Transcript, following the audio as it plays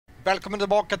Välkommen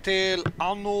tillbaka till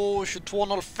Anno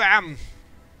 2205.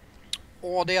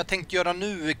 Och det jag tänkte göra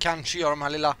nu är kanske göra de här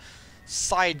lilla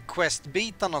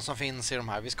sidequest-bitarna som finns i de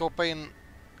här. Vi ska hoppa in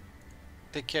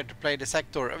till Care to Play the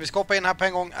Sector. Vi ska hoppa in här på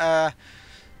en gång.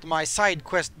 De här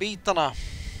sidequest-bitarna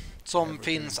som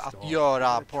finns att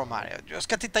göra på de här. Jag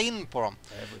ska titta in på dem.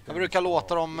 Jag brukar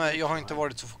låta dem, jag har inte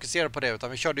varit så fokuserad på det,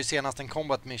 utan vi körde ju senast en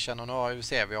combat mission och nu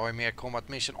har vi har ju mer combat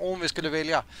mission om vi skulle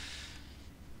vilja.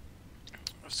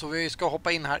 Så vi ska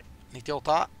hoppa in här.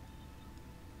 98.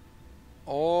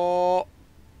 Och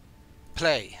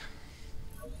play.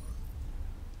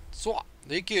 Så,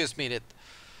 det gick ju smidigt.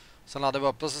 Sen laddade vi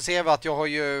upp och så ser vi att jag har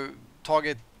ju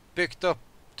byggt upp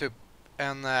typ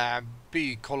en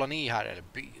bykoloni här. Eller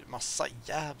massa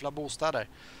jävla bostäder.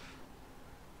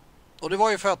 Och det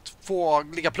var ju för att få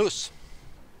ligga plus.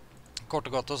 Kort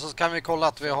och gott. Och så kan vi kolla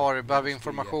att vi behöver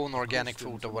information, organic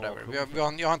food och whatever.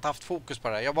 Jag har inte haft fokus på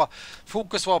det här.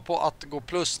 Fokus var på att gå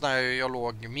plus när jag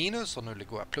låg minus och nu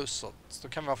går jag plus. Så då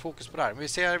kan vi ha fokus på det här. Vi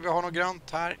ser vi har något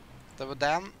grönt här. Det var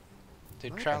den. Det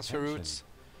är transfer routes.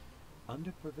 Ja.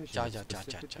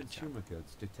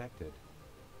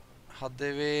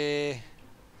 Hade vi... Är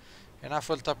den här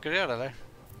fullt uppgraderad eller?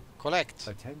 Collect.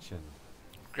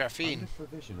 Graphene. What's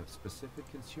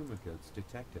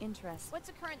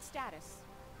the current status?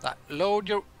 Load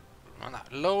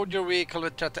your vehicle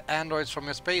with 30 androids from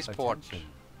your spaceport.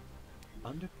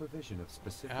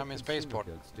 Ja, min spaceport.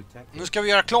 Nu ska vi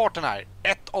göra klart den här.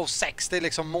 1 av 6. Det är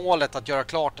liksom målet att göra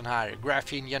klart den här.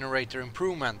 Graphene Generator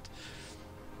Improvement.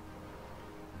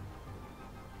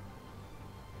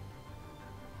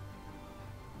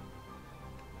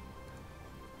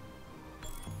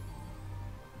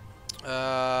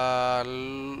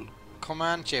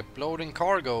 Command chip, loading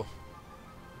cargo.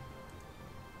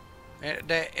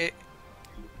 Det är...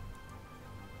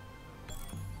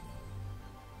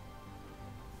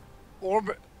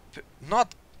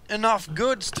 Not enough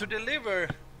goods to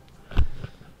deliver.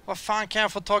 Vad fan kan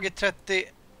jag få tag i 30?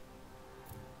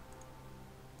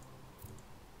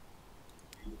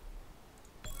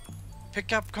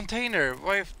 Pick up container.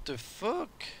 What the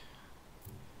fuck?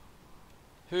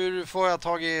 Hur får jag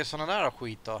tag i såna där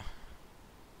skit då?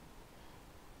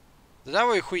 Det där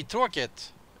var ju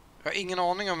skittråkigt. Jag har ingen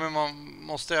aning om hur man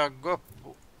måste gå upp.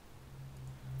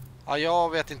 Ja, jag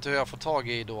vet inte hur jag får tag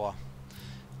i då.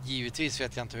 Givetvis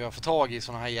vet jag inte hur jag får tag i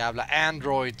såna här jävla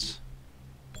androids.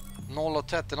 0 och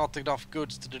 30, not enough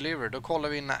goods to deliver. Då kollar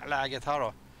vi in läget här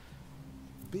då.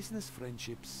 Business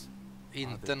friendships.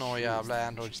 Inte några jävla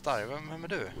androids där. Vem är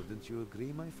du?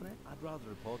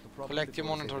 Collect your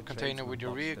monitor container with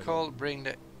your vehicle. Bring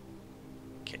the...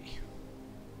 Okej.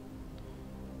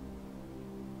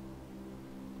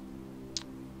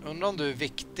 Undrar om du är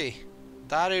viktig.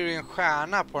 Där är det en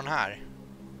stjärna på den här.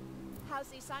 How's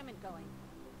the assignment going?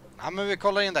 Ja, men vi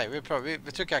kollar in dig.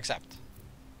 Vi trycker accept.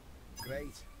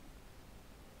 Great.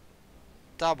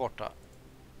 Där borta.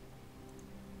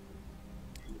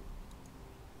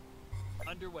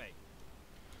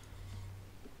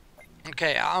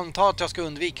 Okej, jag antar att jag ska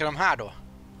undvika de här då.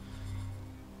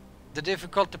 The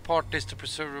difficulty part is to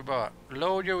preserve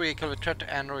load your vehicle with 30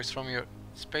 androids from your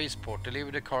spaceport.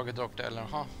 Deliver the cargo drop to eller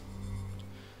ha.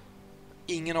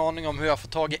 Ingen aning om hur jag får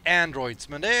tag i androids,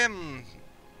 men det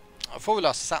får vi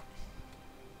lösa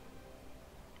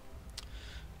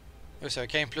sen. Jag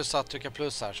kan trycka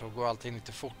plus här så går allting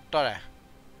lite fortare.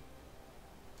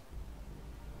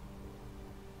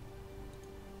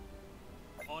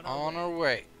 On our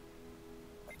way.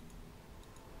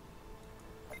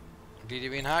 Glider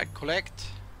vi in här, collect.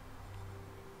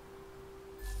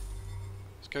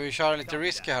 Ska vi köra lite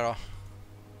risky här då?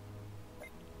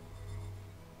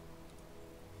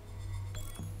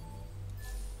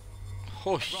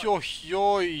 Oj.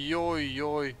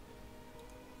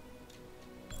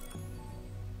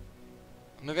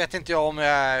 Nu vet inte jag om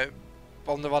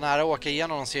det var nära att åka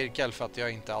igenom någon cirkel för att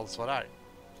jag inte alls var där.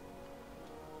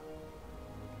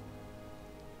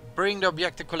 Bring the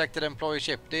objective collected employee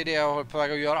ship. Det är det jag är på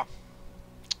väg att göra.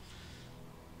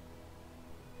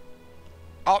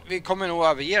 Ja, vi kommer nog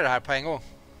överge det här på en gång.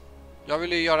 Jag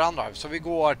vill ju göra andra. Så vi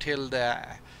går till det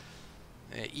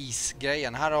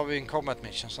isgrejen. Här har vi en combat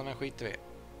mission, så den skiter vi.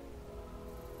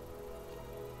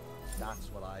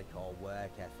 That's what I call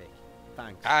work ethic.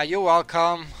 Thanks. You're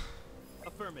welcome.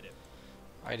 Affirmative.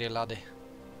 Aj, det är laddig.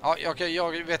 Ja,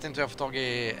 jag vet inte hur jag får tag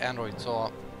i Android,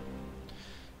 så...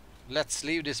 Let's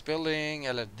leave this building,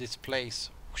 eller this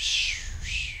place.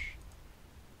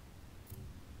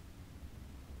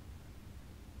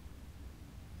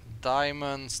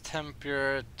 Diamonds,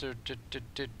 temperature.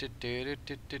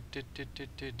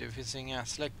 Det finns inga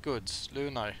select goods,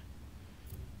 lunar.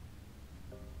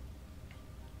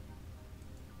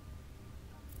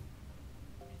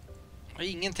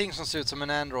 Ingenting som ser ut som en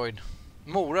Android.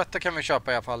 Morötter kan vi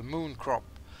köpa i alla fall. Mooncrop.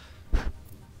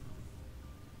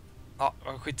 Ja,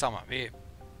 skitsamma. Vi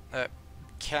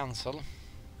cancel.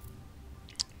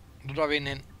 Då drar vi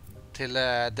in till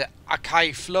the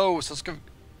Akai Flow, så ska vi...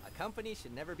 A company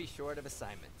should never be short of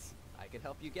assignments. I could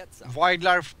help you get some.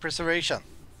 Wildlife Preservation.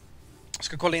 Jag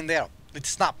ska kolla in det då. Lite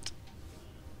snabbt.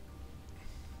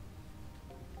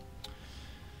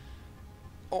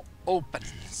 Och Open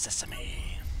Sesame.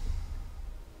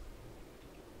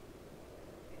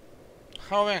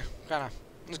 Här har vi stjärna.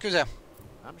 Nu ska vi se.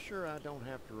 I'm sure I don't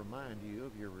have to remind you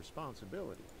of your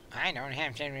responsibilities. I don't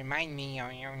have to remind me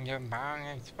of your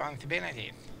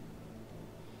responsibilities.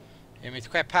 Det är mitt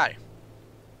skepp här.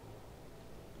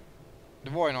 Det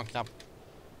var ju någon knapp.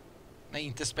 Nej,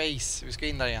 inte space. Vi ska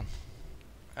in där igen.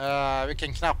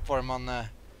 Vilken knapp var det man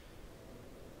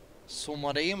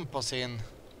zoomade in på sin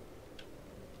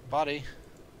buddy?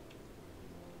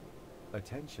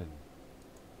 Attention.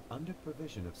 Under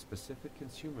provision of specific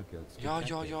consumer goods. Ja.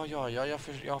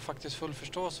 Jag har faktiskt full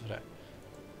förståelse för det.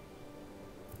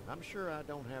 I'm sure I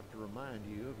don't have to remind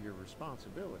you of your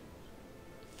responsibilities.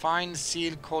 Find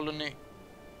seal colony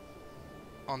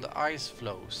on the ice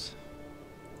flows.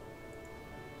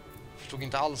 Förstod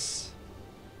inte alls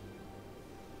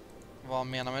vad han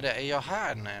menar med det. Är jag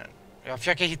här nu? Jag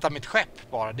försöker hitta mitt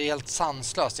skepp bara. Det är helt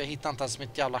sanslöst. Jag hittar inte ens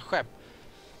mitt jävla skepp.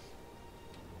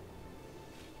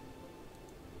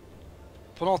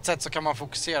 På något sätt så kan man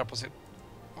fokusera på sitt...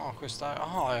 Ja, schysst där.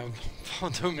 Jaha,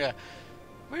 vad dum jag är.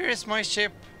 Where is my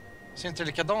ship? Ser inte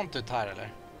likadant ut här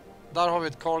eller? Där har vi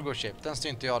ett cargo ship. Den styr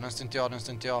inte jag.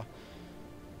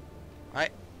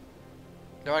 Nej.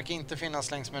 Det verkar inte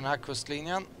finnas längs med den här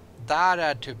kustlinjen. Där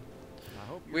är typ...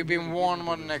 We've been warned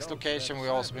on the next location.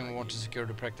 We've also been warned to secure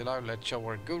the practical life. Let's show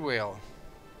our goodwill.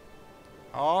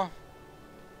 Ja.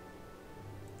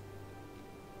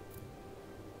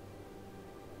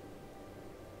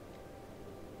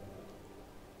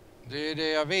 Det är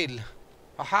det jag vill.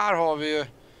 Och här har vi ju...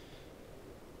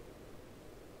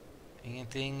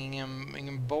 Ingenting,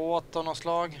 ingen båt av något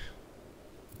slag.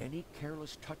 Any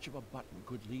careless touch of a button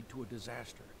could lead to a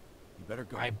disaster. You better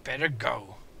go. I better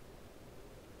go.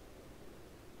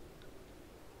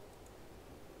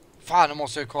 Fan, nu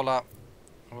måste jag kolla.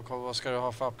 Vad ska du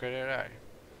ha för upgrade där?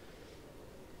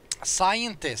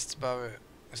 Scientists behöver vi.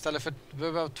 Istället för vi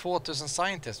behöver 2000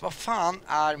 scientists. Vad fan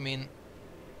är min...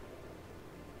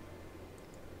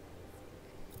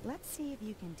 Let's see if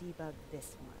you can debug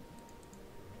this one.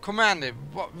 Commander,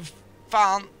 vad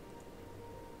fan?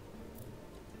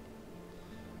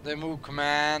 Det är move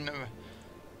command.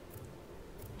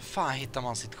 Fan hittar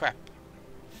man sitt skepp?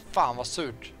 Fan vad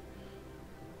surt.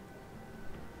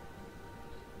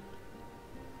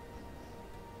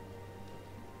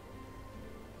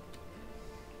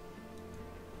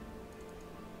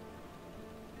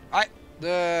 Nej,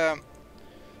 det...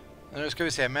 Nu ska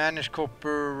vi se. Manage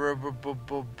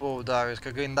copper. Där, vi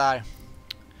ska gå in där.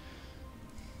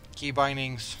 Key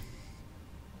bindings.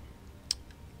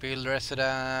 Build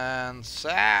residence.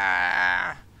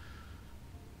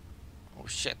 Oh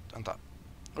shit, vänta.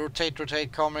 Rotate,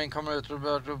 kommer ut,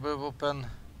 open.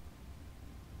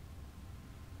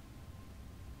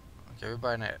 Okej, vi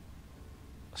börjar ner.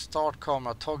 Start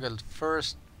camera, toggle,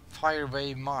 first fire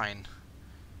wave mine.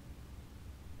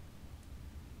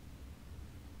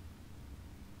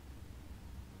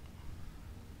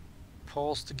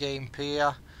 Pause the game P.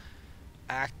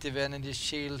 Active energy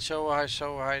shield, show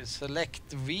high,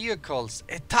 select vehicles.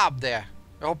 Är tab det?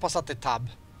 Jag hoppas att det är tab.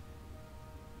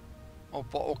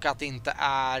 Och att det inte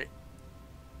är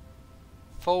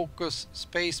focus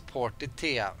spaceport, det är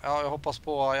T. Ja,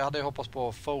 jag hade hoppats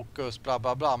på focus bla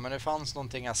bla bla, men det fanns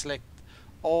någonting att select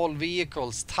all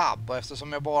vehicles tab, och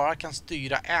eftersom jag bara kan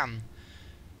styra en.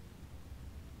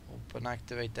 Open,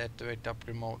 activate up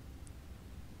remote.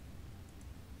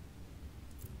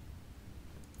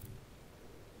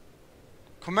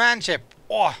 Command chip.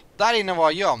 Åh, där inne var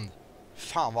jag gömd.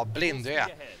 Fan vad blind du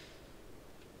är.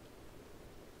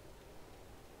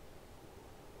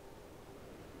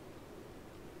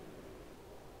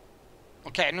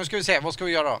 Okej, nu ska vi se. Vad ska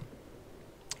vi göra då?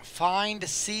 Find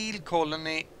seal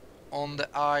colony on the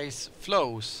ice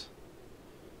flows.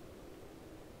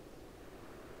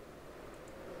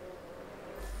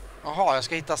 Jaha, jag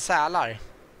ska hitta sälar.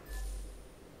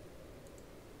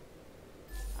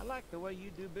 I like the way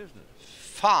you do business.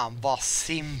 Fan vad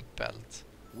simpelt.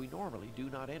 We normally do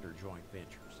not enter joint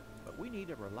ventures, but we need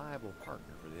a reliable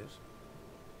partner for this.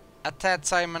 Attack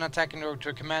Simon attacking the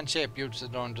to command ship used the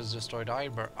drone to destroy the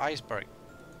iceberg.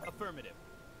 Affirmative.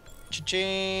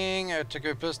 Ching! Jag tycker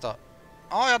vi plus då.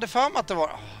 Ja, jag hade för mig att det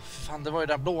var... fan, det var ju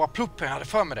den blåa pluppen. Jag hade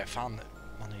för mig det. Fan,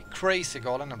 crazy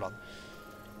galen ibland.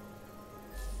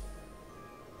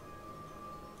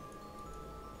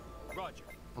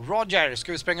 Roger,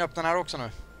 ska vi spränga upp den här också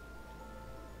nu?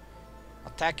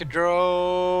 Attack a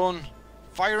drone.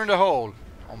 Fire in the hole.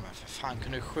 Men för fan,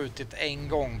 kunde du skjutit en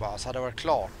gång bara så hade det varit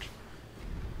klart.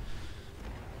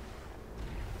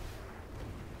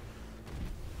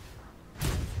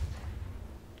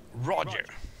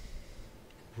 Roger.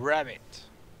 Rabbit.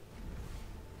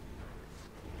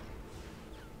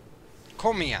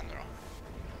 Kom igen nu då.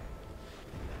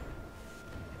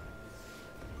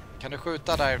 Kan du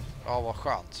skjuta där? Ja, vad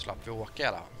skönt. Slapp vi åka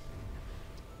eller?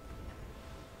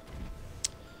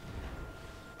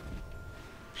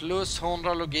 Plus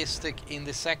 100 logistic in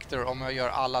the sector om jag gör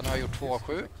alla. Nu har jag gjort 2 av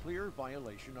 7. Clear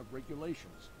violation of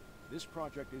regulations. This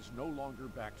project is no longer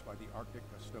backed by the Arctic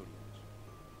custodians.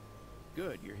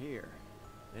 Good, you're here.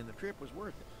 And the trip was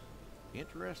worth it.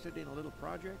 Interested in a little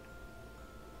project?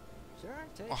 Sure,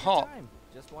 take Aha. your time.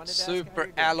 Just wanted to ask how you're Super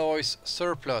doing. alloys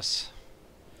surplus.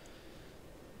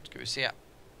 Ska vi se.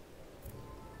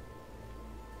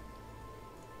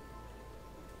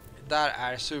 Där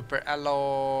är super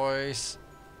alloys.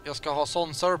 Jag ska ha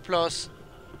sån surplus.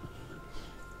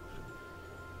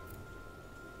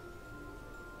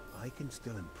 I can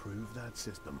still improve that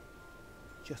system.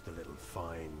 Just a little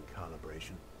fine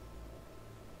calibration.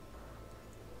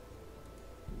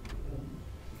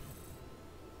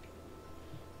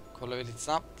 Kollar vi lite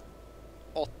snabbt.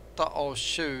 8 av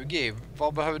 20.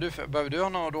 Vad behöver du för? Behöver du ha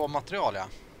något råmaterial, ja?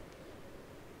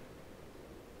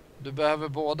 Du behöver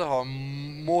både ha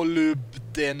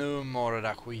molybdenum och det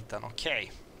där skiten.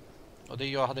 Okej. Och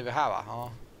det hade vi här, va?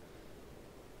 Ja.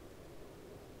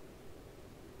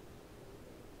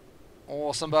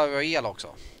 Och sen behöver vi el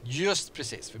också. Just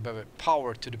precis. Vi behöver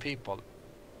power to the people.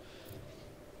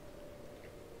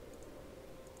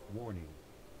 Warning.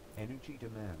 Energy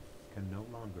demand can no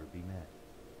longer be met.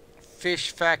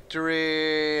 Fish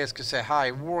factory. Jag ska säga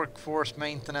high. Workforce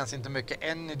maintenance. Inte mycket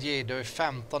energy. Det är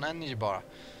 15 energy bara.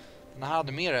 Den här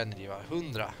hade mer energy, va?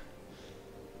 100.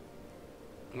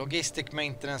 Logistic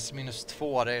maintenance minus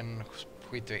 2. Det är en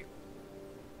skiter vi.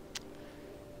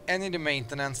 Energy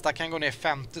maintenance. Där kan gå ner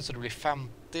 50 så det blir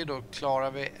 50. Då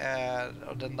klarar vi.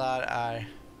 Och den där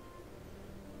är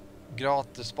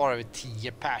gratis. Sparar vi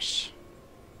 10 pers.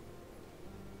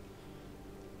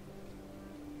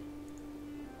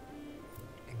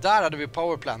 Där hade vi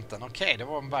powerplanten. Okej, det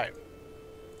var en berg.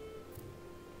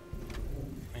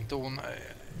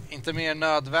 Inte mer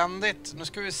nödvändigt. Nu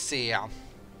ska vi se.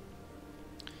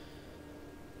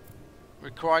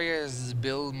 Requires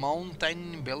build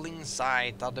mountain building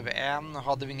site. Hade vi en.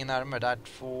 Hade vi ingen närmare. Där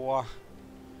 2.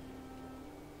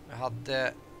 Vi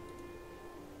hade...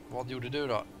 Vad gjorde du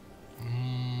då?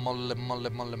 Molle.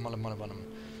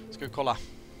 Ska vi kolla.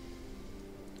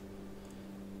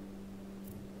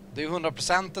 Det är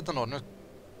 100% ändå. Nu...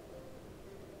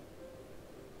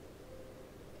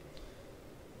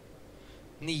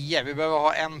 9. Vi behöver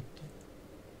ha en...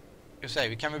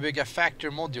 Vi kan väl bygga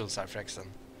factory modules här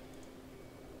förresten.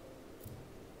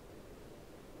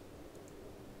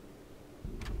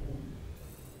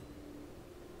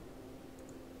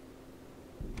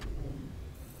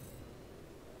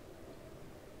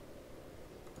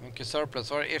 Mycket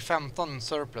surplus. Var det 15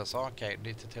 surplus? Okej,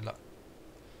 lite till då.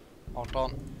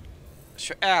 18.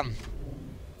 21.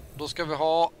 Då ska vi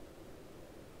ha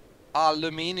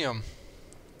aluminium.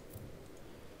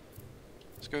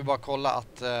 Ska vi bara kolla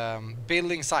att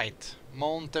building site,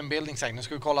 mountain building site. Nu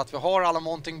ska vi kolla att vi har alla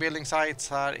mountain building sites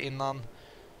här innan.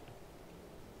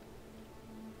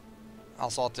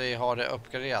 Alltså att vi har det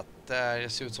uppgraderat.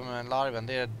 Det ser ut som en larven.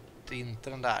 Det är inte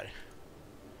den där.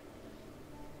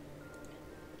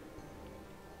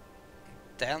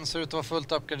 Den ser ut att vara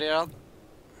fullt uppgraderad.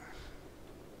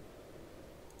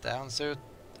 Den ser ut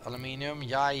aluminium,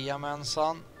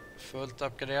 jajamensan. Fullt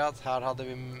uppgraderat. Här hade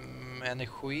vi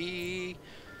energi.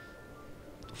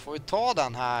 Då får vi ta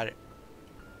den här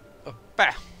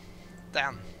uppe.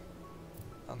 Den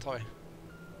tar vi.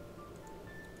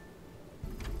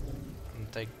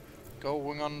 Take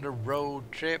going on the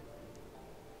road trip.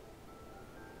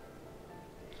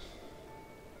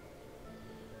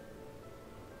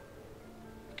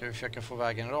 Ska vi försöka få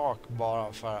vägen rak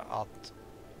bara för att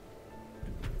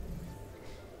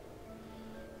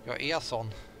jag är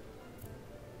sån.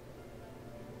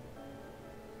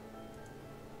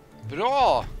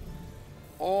 Bra!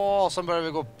 Och så börjar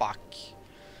vi gå back.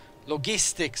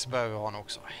 Logistics behöver vi ha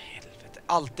också. Helvete,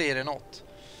 alltid är det något.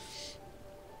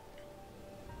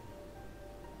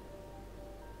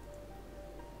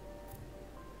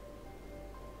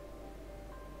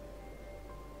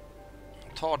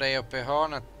 Ta dig upp i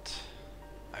hörnet.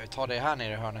 Vi tar det här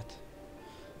nere i hörnet.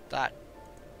 Där.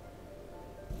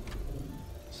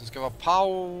 Så ska vara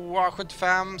power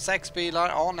 75, 6 bilar.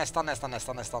 Ja,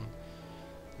 nästan.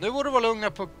 Nu borde det vara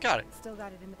lugna puckar. Still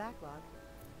got it in the backlog.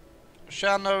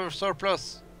 Känner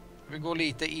surplus. Vi går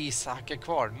lite ishacker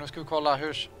kvar. Nu ska vi kolla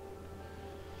hur...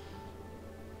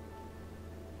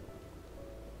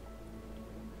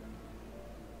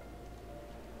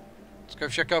 Ska vi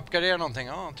försöka uppgradera någonting?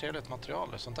 Ja, trevligt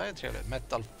material. Sånt där är trevligt.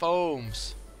 Metal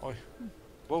foams. Oj.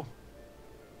 Wow.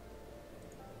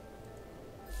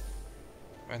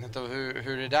 Jag vet inte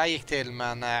hur det där gick till,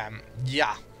 men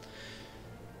ja.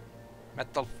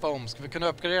 Metal foam. Ska vi kunna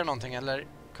uppgradera någonting eller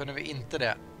kunde vi inte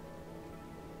det?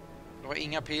 Det var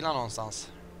inga pilar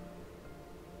någonstans.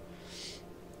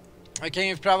 Vi kan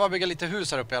ju pröva bygga lite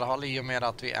hus här uppe i alla fall, i och med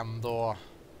att vi ändå...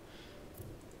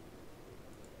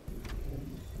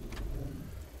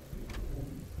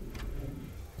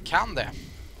 kan det.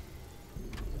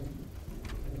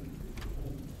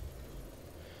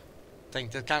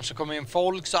 Tänkte att kanske kommer in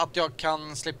folk så att jag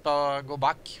kan slippa gå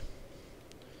back.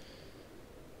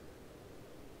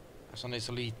 Eftersom det är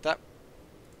så lite.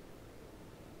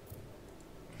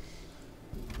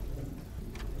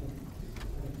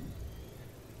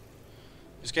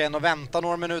 Vi ska ändå vänta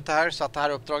några minuter här så att det här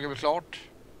uppdraget blir klart.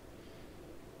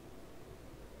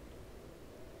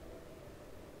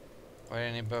 Vad är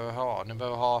det ni behöver ha? Ni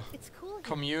behöver ha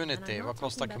community. Vad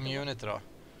kostar community då?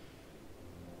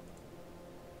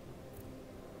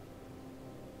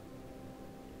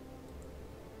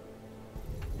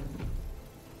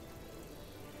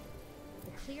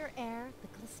 The clear air, the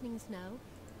glistening snow.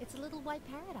 It's a little white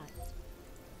paradise.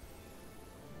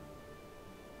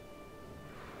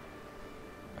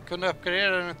 Jag kunde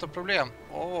uppgradera den utan problem.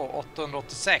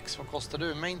 886. Vad kostar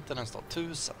du maintenance då?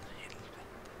 1000.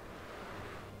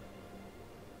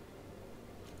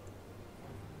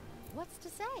 What's to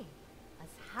say? As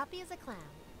happy as a clam.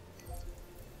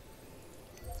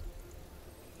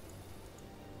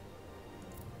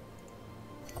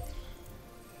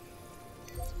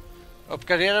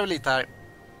 Uppgraderar vi lite här.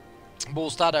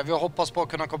 Bostäder. Vi hoppas på att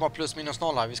kunna komma plus minus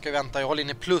noll här. Vi ska vänta. Jag håller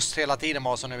inne plus hela tiden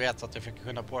bara så ni vet, så att jag fick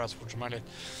skynda på det så fort som möjligt.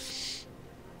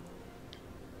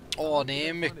 Det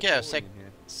är mycket.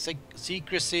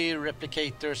 Secrecy,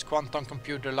 replicators, quantum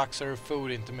computer, luxury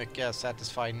food. Inte mycket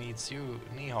satisfy needs you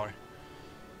ni har.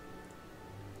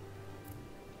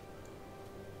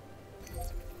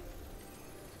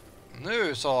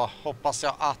 Nu så hoppas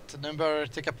jag att nu börjar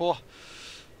ticka på.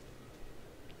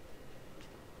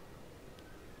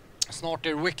 Snart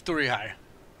är victory här.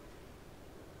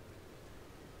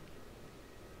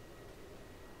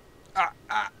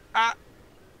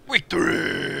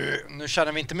 Victory! Nu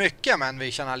känner vi inte mycket, men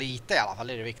vi känner lite i alla fall,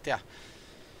 är det viktiga.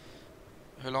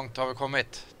 Hur långt har vi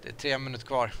kommit? Det är 3 minuter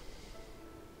kvar.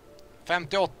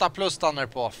 58 plus stannar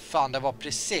på. Fan, det var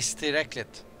precis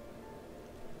tillräckligt.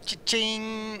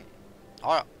 Tjing!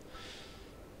 Ja.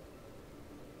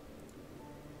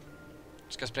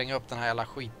 Ska spränga upp den här jävla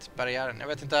skitbarriären. Jag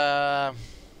vet inte.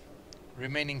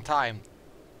 Remaining time.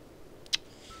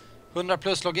 100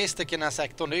 plus logistik i den här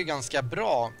sektorn. Det är ju ganska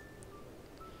bra.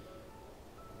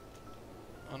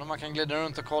 Och om man kan glida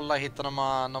runt och kolla, hitta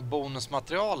någon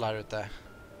bonusmaterial här ute.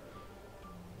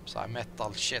 Så här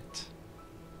metal shit.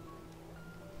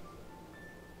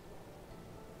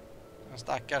 En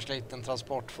stackars liten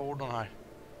transportfordon här.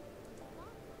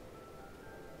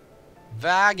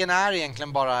 Vägen är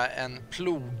egentligen bara en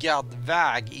plogad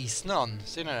väg i snön.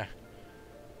 Ser ni det?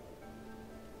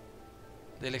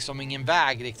 Det är liksom ingen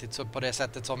väg riktigt så på det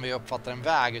sättet som vi uppfattar en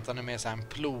väg, utan det är mer så här en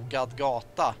plogad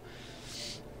gata.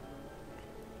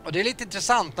 Och det är lite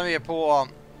intressant när vi är på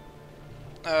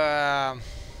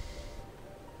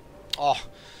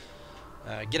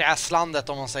gräslandet,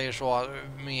 om man säger så,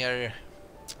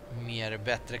 mer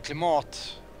bättre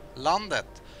klimatlandet.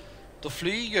 Då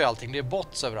flyger allting, det är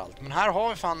bots överallt. Men här har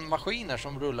vi fan maskiner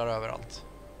som rullar överallt.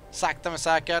 Sakta men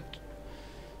säkert.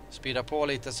 Speeda på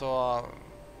lite så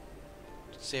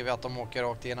ser vi att de åker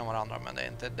rakt igenom varandra. Men det är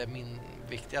inte det min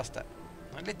viktigaste.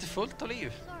 Det är lite fullt av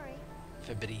liv.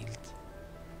 Febrilt.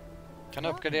 Kan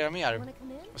uppgradera mer.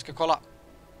 Vi ska kolla.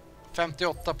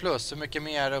 58 plus. Hur mycket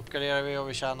mer uppgraderar vi och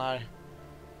vi tjänar?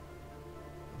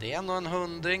 Det är ändå en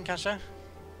 100 kanske.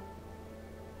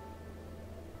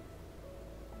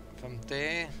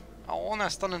 50. Ja,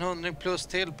 nästan en 100 plus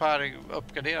till per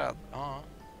uppgraderad. Ja,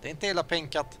 det är inte hela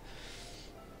pinkat.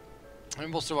 Nu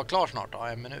måste det vara klar snart.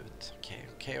 Ja, 1 minut.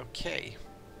 Okej.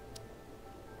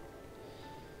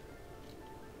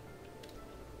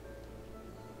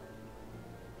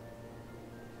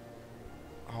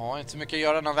 Ja, inte så mycket att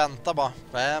göra än att vänta bara.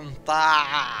 Vänta!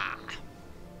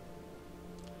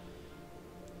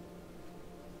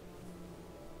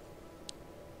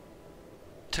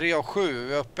 3 av 7.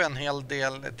 Vi är uppe en hel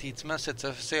del tidsmässigt, så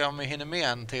vi får se om vi hinner med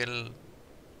en till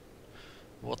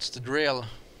What's the drill.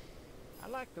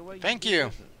 I like the way Thank do you.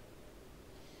 business.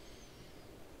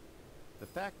 The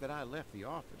fact that I left the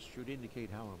office should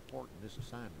indicate how important this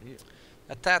assignment is.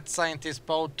 Attach scientist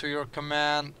boat to your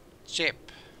command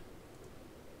ship.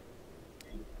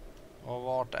 Och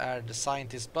vart är the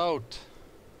scientist boat?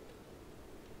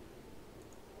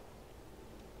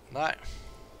 Där.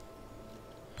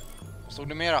 Vad stod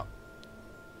det mer då?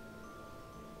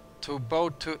 To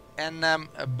boat to NM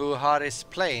Buharis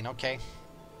plane, okej.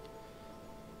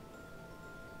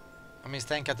 Jag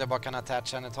misstänker att jag bara kan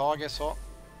attacha en i taget så.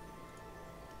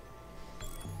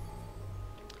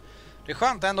 Det är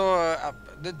skönt ändå.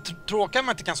 Det är tråkigt att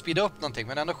man inte kan speeda upp någonting,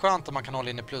 men det är ändå skönt att man kan hålla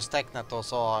in i plustecknet och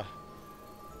så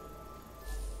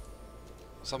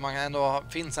man ändå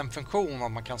finns en funktion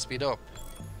om man kan speeda upp.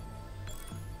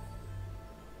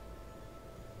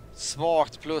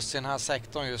 Svagt plus i den här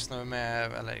sektorn just nu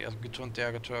med, eller jag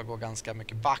tror jag går ganska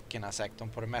mycket back i den här sektorn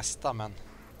på det mesta, men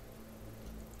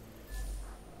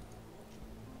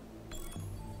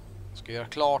ska göra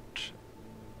klart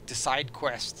till side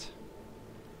quest.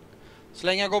 Så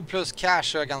länge jag går plus cash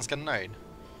så är jag ganska nöjd.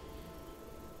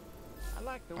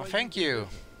 Thank you.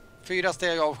 4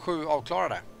 steg av 7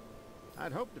 avklarade.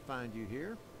 I'd hoped to find you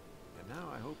here, and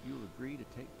now I hope you'll agree to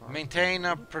take part. Maintain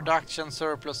a production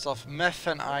surplus of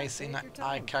methane ice in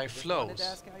archive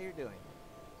flows.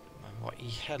 Men vad i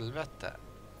helvete?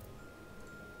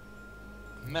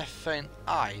 Methane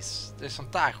ice, det är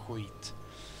sånt där skit.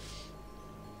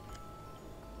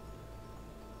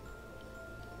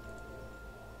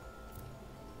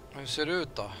 Hur ser det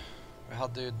ut då? Vi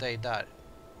hade ju dig där.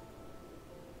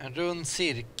 En rund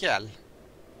cirkel.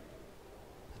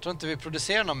 Jag tror inte vi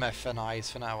producerar någon methane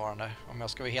ice för närvarande, om jag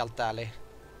ska vara helt ärlig.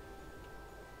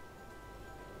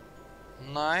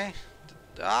 Nej.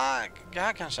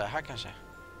 Här kanske.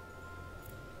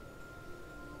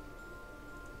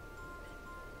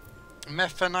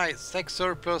 Methane ice, 6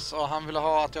 surplus och han ville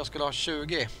ha att jag skulle ha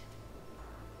 20.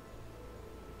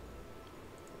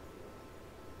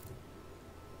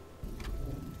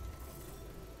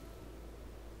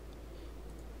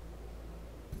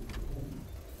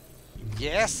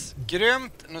 Yes,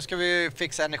 grymt. Nu ska vi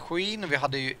fixa energin. Vi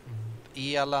hade ju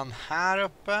elen här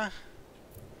uppe.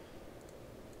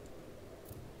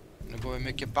 Nu går vi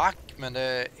mycket back, men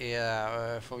det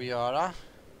får vi göra.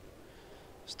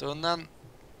 Stunden.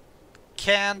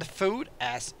 Canned food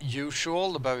as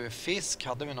usual. Då behöver vi fisk.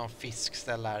 Hade vi någon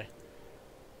fiskställ här?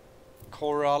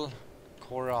 Coral.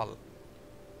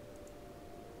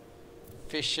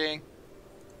 Fishing.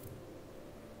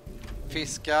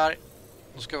 Fiskar.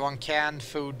 Då ska vi ha en canned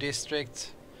food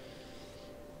district.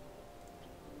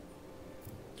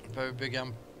 Då behöver vi bygga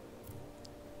en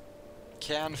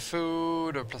canned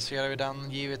food. Då placerar vi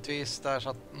den givetvis där så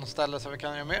att något ställe så vi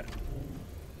kan göra mer.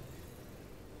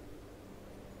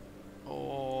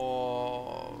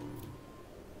 Och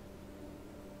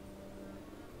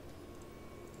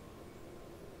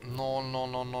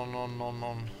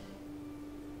noll.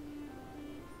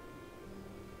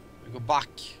 Vi går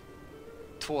back.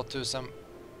 2000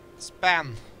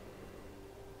 spänn.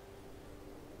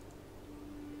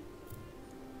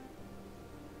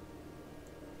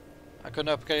 Jag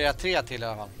kunde uppgradera 3 till i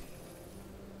alla fall.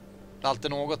 Det är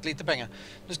alltid något, lite pengar.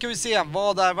 Nu ska vi se,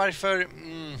 vad är, varför...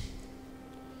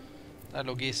 Det är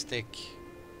logistik.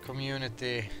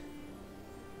 Community.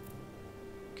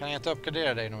 Kan jag inte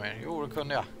uppgradera dig något mer? Jo, det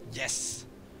kunde jag. Yes!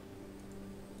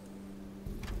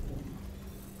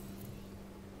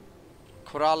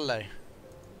 Koraller.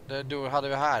 Det hade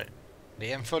vi här.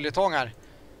 Det är en följetong här.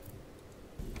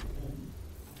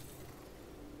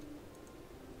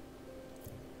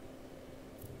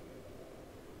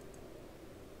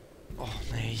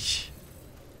 Nej.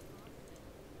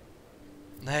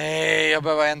 Nej, jag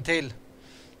behöver en till.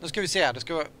 Nu ska vi se. Det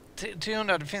ska vara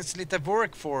 300. Det finns lite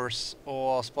workforce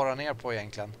att spara ner på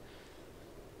egentligen.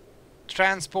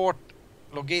 Transport,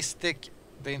 logistik.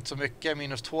 Det är inte så mycket.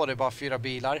 -2, det är bara 4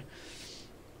 bilar.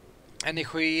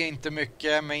 Energi är inte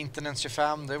mycket. Maintenance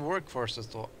 25. Det är workforces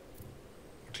då.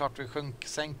 Klart vi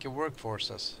sänker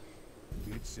workforces.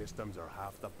 Good systems are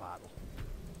half the battle.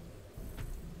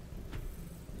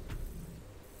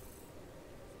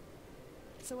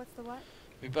 So what's the what?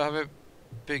 Vi behöver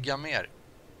bygga mer.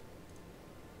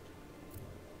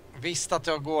 Visst att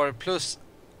jag går plus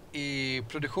i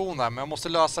produktion där, men jag måste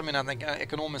lösa mina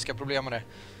ekonomiska problem med det.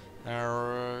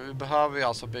 Vi behöver ju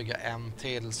alltså bygga en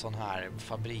till sån här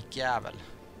fabrikjävel.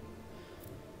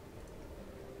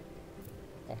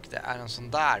 Och det är en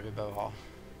sån där vi behöver ha.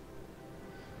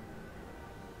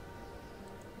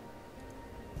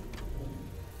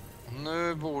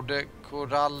 Nu borde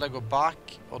koraller gå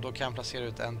back. Och då kan jag placera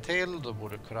ut en till. Då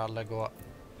borde koraller gå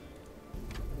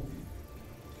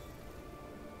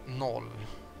 0.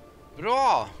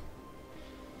 Bra!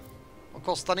 Vad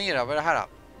kostar ni då? Vad är det här då?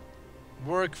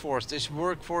 Workforce. Det är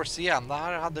workforce igen. Det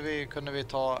här kunde vi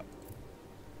ta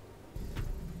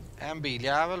en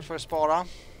biljävel för att spara.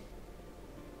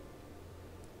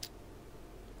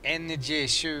 Energy,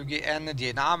 20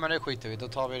 energy. Nej, men det skiter vi. Då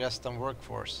tar vi resten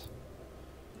workforce.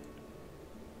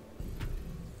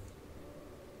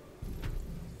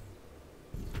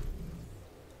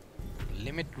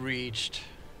 Limit reached.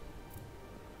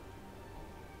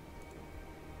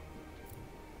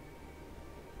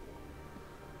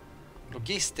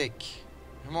 Logistik.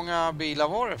 Hur många bilar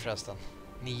var det förresten?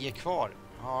 9 kvar.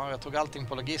 Ja, jag tog allting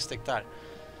på logistik där.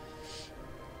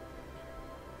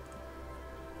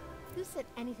 Who said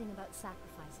anything about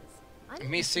sacrifices?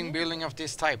 Missing building of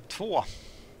this type 2.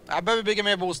 Jag behöver bygga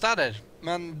mer bostäder.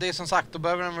 Men det är som sagt, då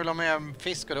behöver den väl ha mer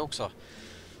fisk och det också.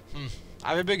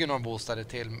 Ja, vi bygger några bostäder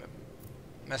till.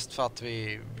 Mest för att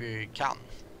vi kan.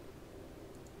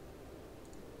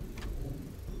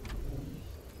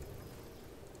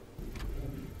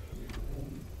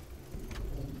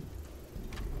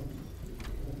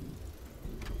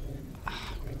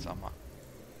 Skitsamma.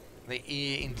 Det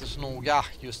är inte så noga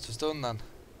just för stunden.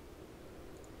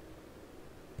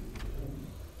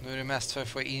 Nu är det mest för att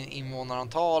få in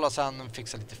invånarantal och sen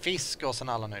fixa lite fisk och sen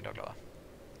alla nöjda och glada.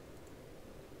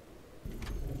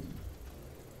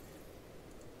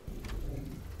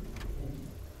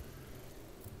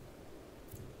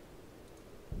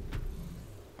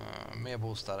 Mer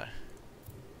bostäder.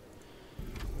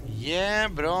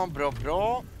 Yeah,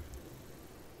 bra.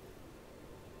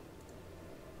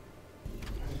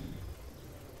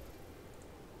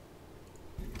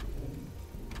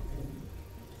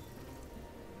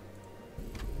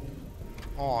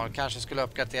 Kanske skulle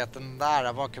uppgradera den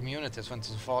där var community, så var inte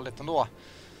så farligt ändå.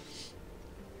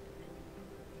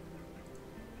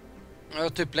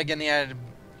 Jag typ lägga ner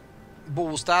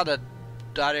bostäder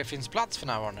där det finns plats för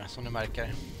närvarande, som ni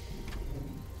märker.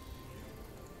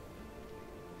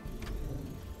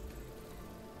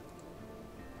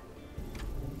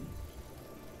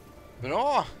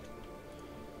 Bra!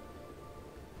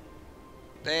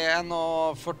 Det är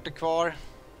 1,40 kvar.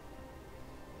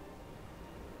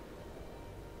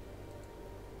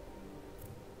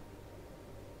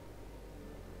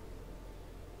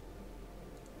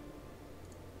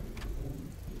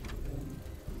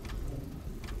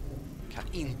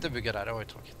 Kan inte bygga där, det var ju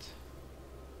tråkigt.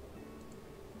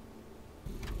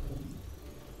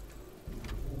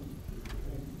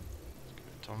 Ska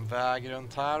vi ta en väg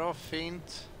runt här då,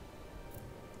 fint.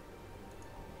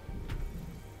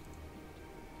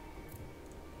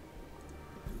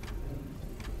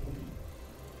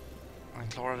 Han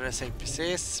klarade sig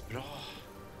precis, bra.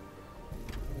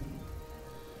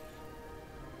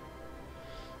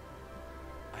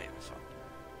 Nej, vad fan.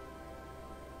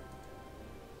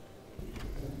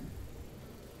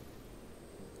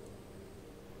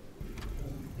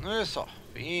 Nu så,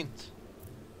 fint.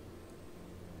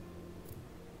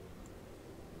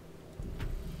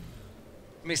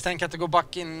 Misstänker att det går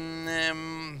back in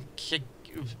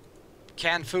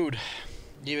canned food,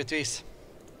 givetvis.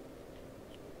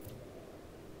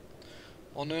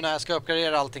 Och nu när jag ska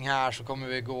uppgradera allting här så kommer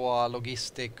vi gå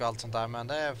logistik och allt sånt där, men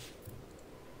det är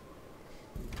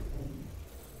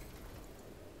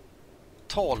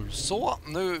 12. Så,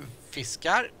 nu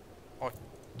fiskar. Och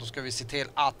då ska vi se till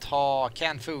att ha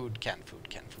canned food.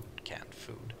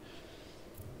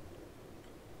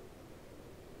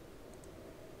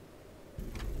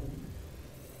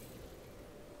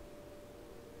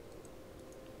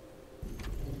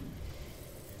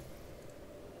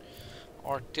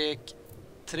 Arctic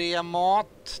 3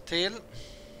 mat till.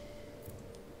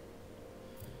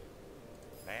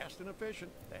 Fast and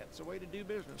efficient. That's the way to do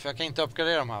business. För jag kan inte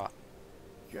uppgradera de här, va?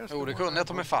 Jo, det kunde jag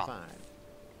ta mig fan.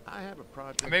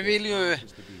 Men vi vill ju...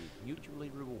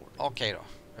 Okej då,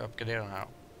 jag uppgraderar den här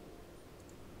då.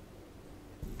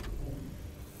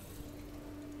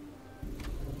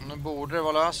 Nu borde det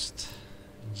vara löst.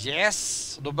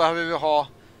 Yes! Då behöver vi ha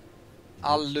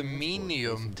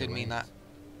aluminium till mina...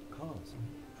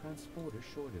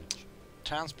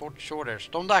 Transport shortage.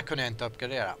 De där kunde jag inte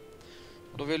uppgradera.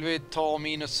 Och då vill vi ta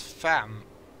 -5.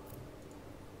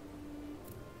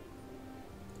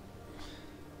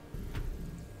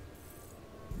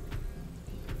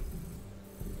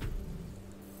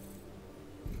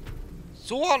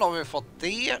 Så har vi fått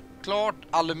det klart.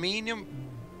 Aluminium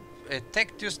är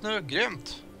täckt just nu.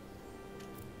 Grymt.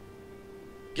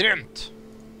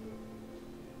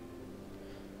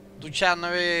 Då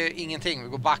tjänar vi ingenting. Vi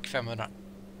går back 500.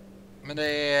 Men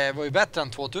det var ju bättre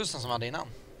än 2000 som vi hade innan.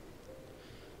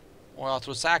 Och jag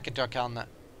tror säkert jag kan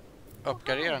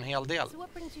uppgradera en hel del. So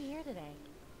what brings you here today?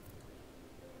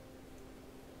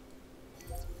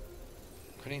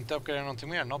 Kan inte uppgradera någonting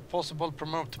mer. Not possible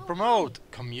promote. Promote!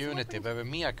 Community. Behöver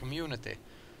mer community.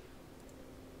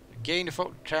 Gain the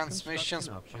transmissions.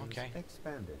 Construction options Okej.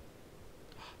 expanded.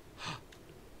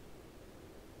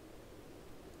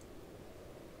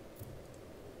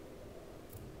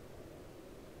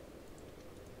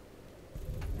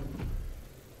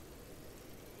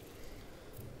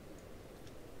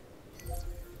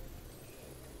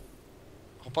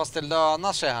 Hoppas det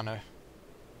lönar sig här nu.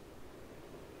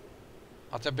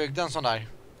 Att jag byggde en sån där.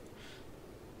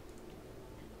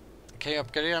 Kan jag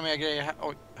uppgradera mer grejer här?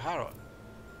 Oj, här då.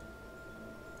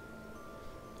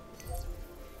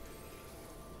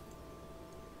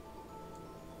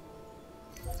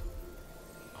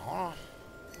 Ja.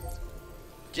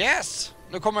 Yes!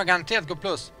 Nu kommer jag garanterat gå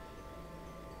plus.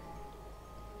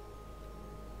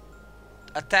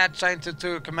 Attach into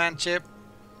to command chip.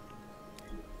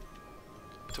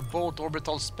 To both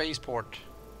orbital spaceport.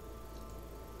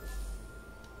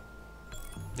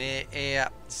 Det är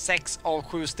 6 av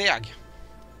 7 steg.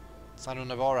 Sen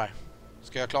undervarar.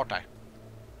 Ska jag klart där.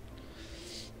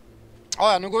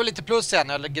 Ja, nu går vi lite plus igen.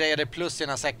 Eller grejer det plus i den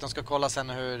här sektorn. Ska kolla sen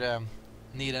hur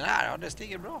ni den är. Ja, det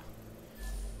stiger bra.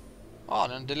 Ja,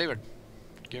 den är delivered.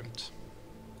 Grymt.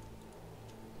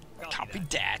 Copy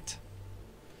that.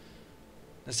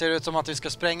 Det ser ut som att vi ska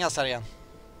sprängas här igen.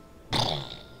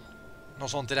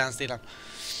 Något sånt i den stilen.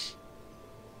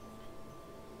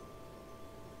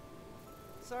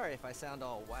 Sorry if I sound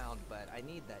all wound, but I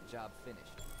need that job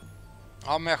finished.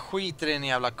 Ja, men jag skiter i en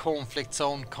jävla conflict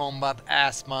zone, combat,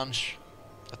 ass munch.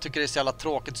 Jag tycker det är så jävla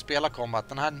tråkigt att spela combat.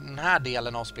 Den här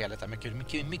delen av spelet är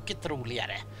mycket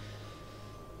roligare.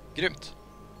 Grymt.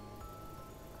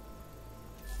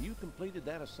 You completed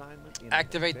that assignment in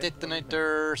Activate February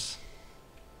detonators.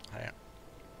 Här är den.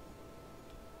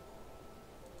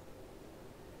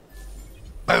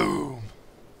 Boom!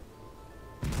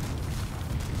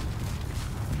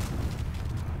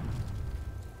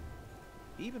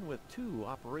 Even with 2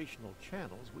 operational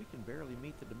channels, we can barely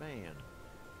meet the demand.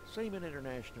 Seaman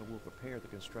International will prepare the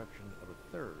construction of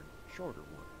a 3rd, shorter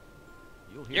one.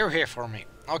 You're here for me.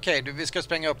 Okej, vi ska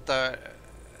spränga upp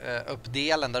upp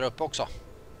delen där uppe också.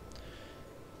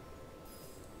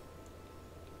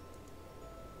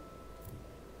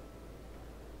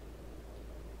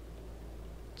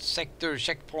 Sector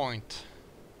checkpoint.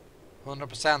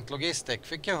 100% logistik.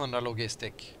 Fick jag 100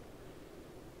 logistik?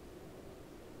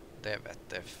 Det vet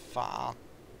det fan.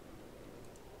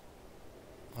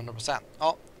 100%.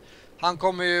 Ja. Han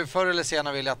kommer ju förr eller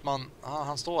senare vilja att man... Ja,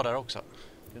 han står där också.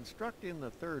 Constructing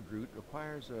the 3rd route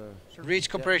requires a Reach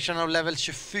compression of level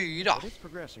 24. But it's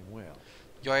progressing well.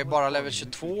 Jag är bara level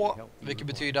 22. Vilket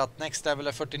betyder att next level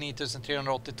är 49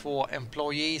 382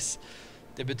 employees.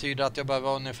 Det betyder att jag behöver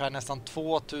ungefär nästan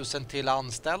 2000 till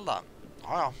anställda. Ja,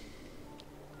 ja.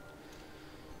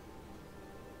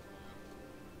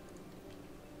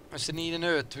 Hur ser ni den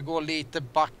ut? Vi går lite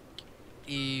back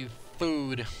i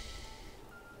food.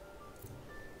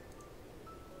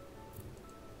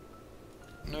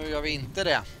 Nu gör vi inte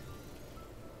det.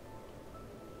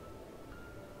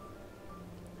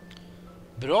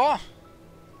 Bra.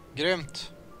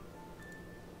 Grymt.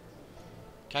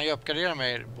 Kan jag uppgradera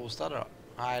mer bostäder då?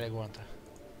 Nej, det går inte.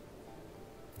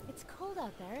 It's cold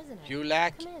out there, isn't it? You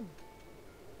lack Come in.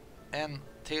 en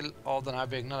till av den här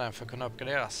byggnaden för att kunna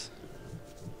uppgraderas.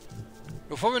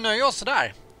 Då får vi nöja oss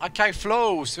där. Archive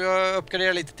flows. Vi har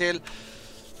uppgraderat lite till.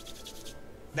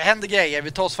 Det händer grejer.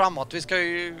 Vi tar oss framåt. Vi ska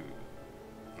ju...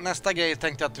 Nästa grej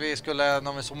tänkte jag att vi skulle,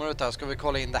 när vi zoomar ut här, ska vi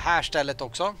kolla in det här stället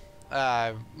också.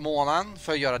 Månaden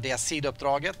för att göra det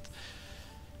sidouppdraget.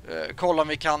 Kolla om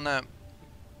vi kan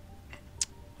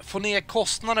få ner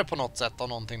kostnader på något sätt av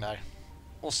någonting där.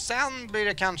 Och sen blir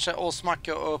det kanske att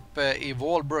smacka upp i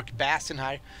Walbrook Basin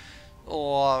här.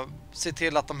 Och se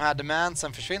till att de här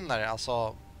demandsen försvinner.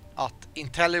 Alltså att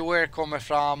IntelliWare kommer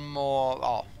fram och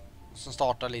ja, som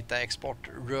startar lite export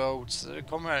roads.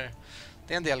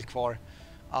 Det är en del kvar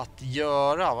att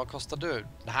göra. Vad kostar du?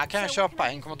 Det här kan jag köpa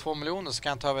 1,2 miljoner, så kan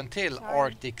jag ta över en till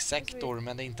Arctic-sektor,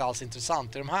 men det är inte alls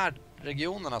intressant. Det är de här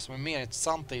regionerna som är mer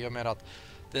intressanta i och med att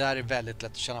det där är väldigt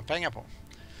lätt att tjäna pengar på.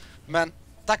 Men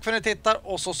tack för att ni tittar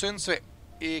och så syns vi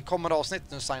i kommande avsnitt.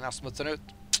 Nu signar Smutsen ut.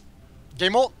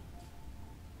 Game on!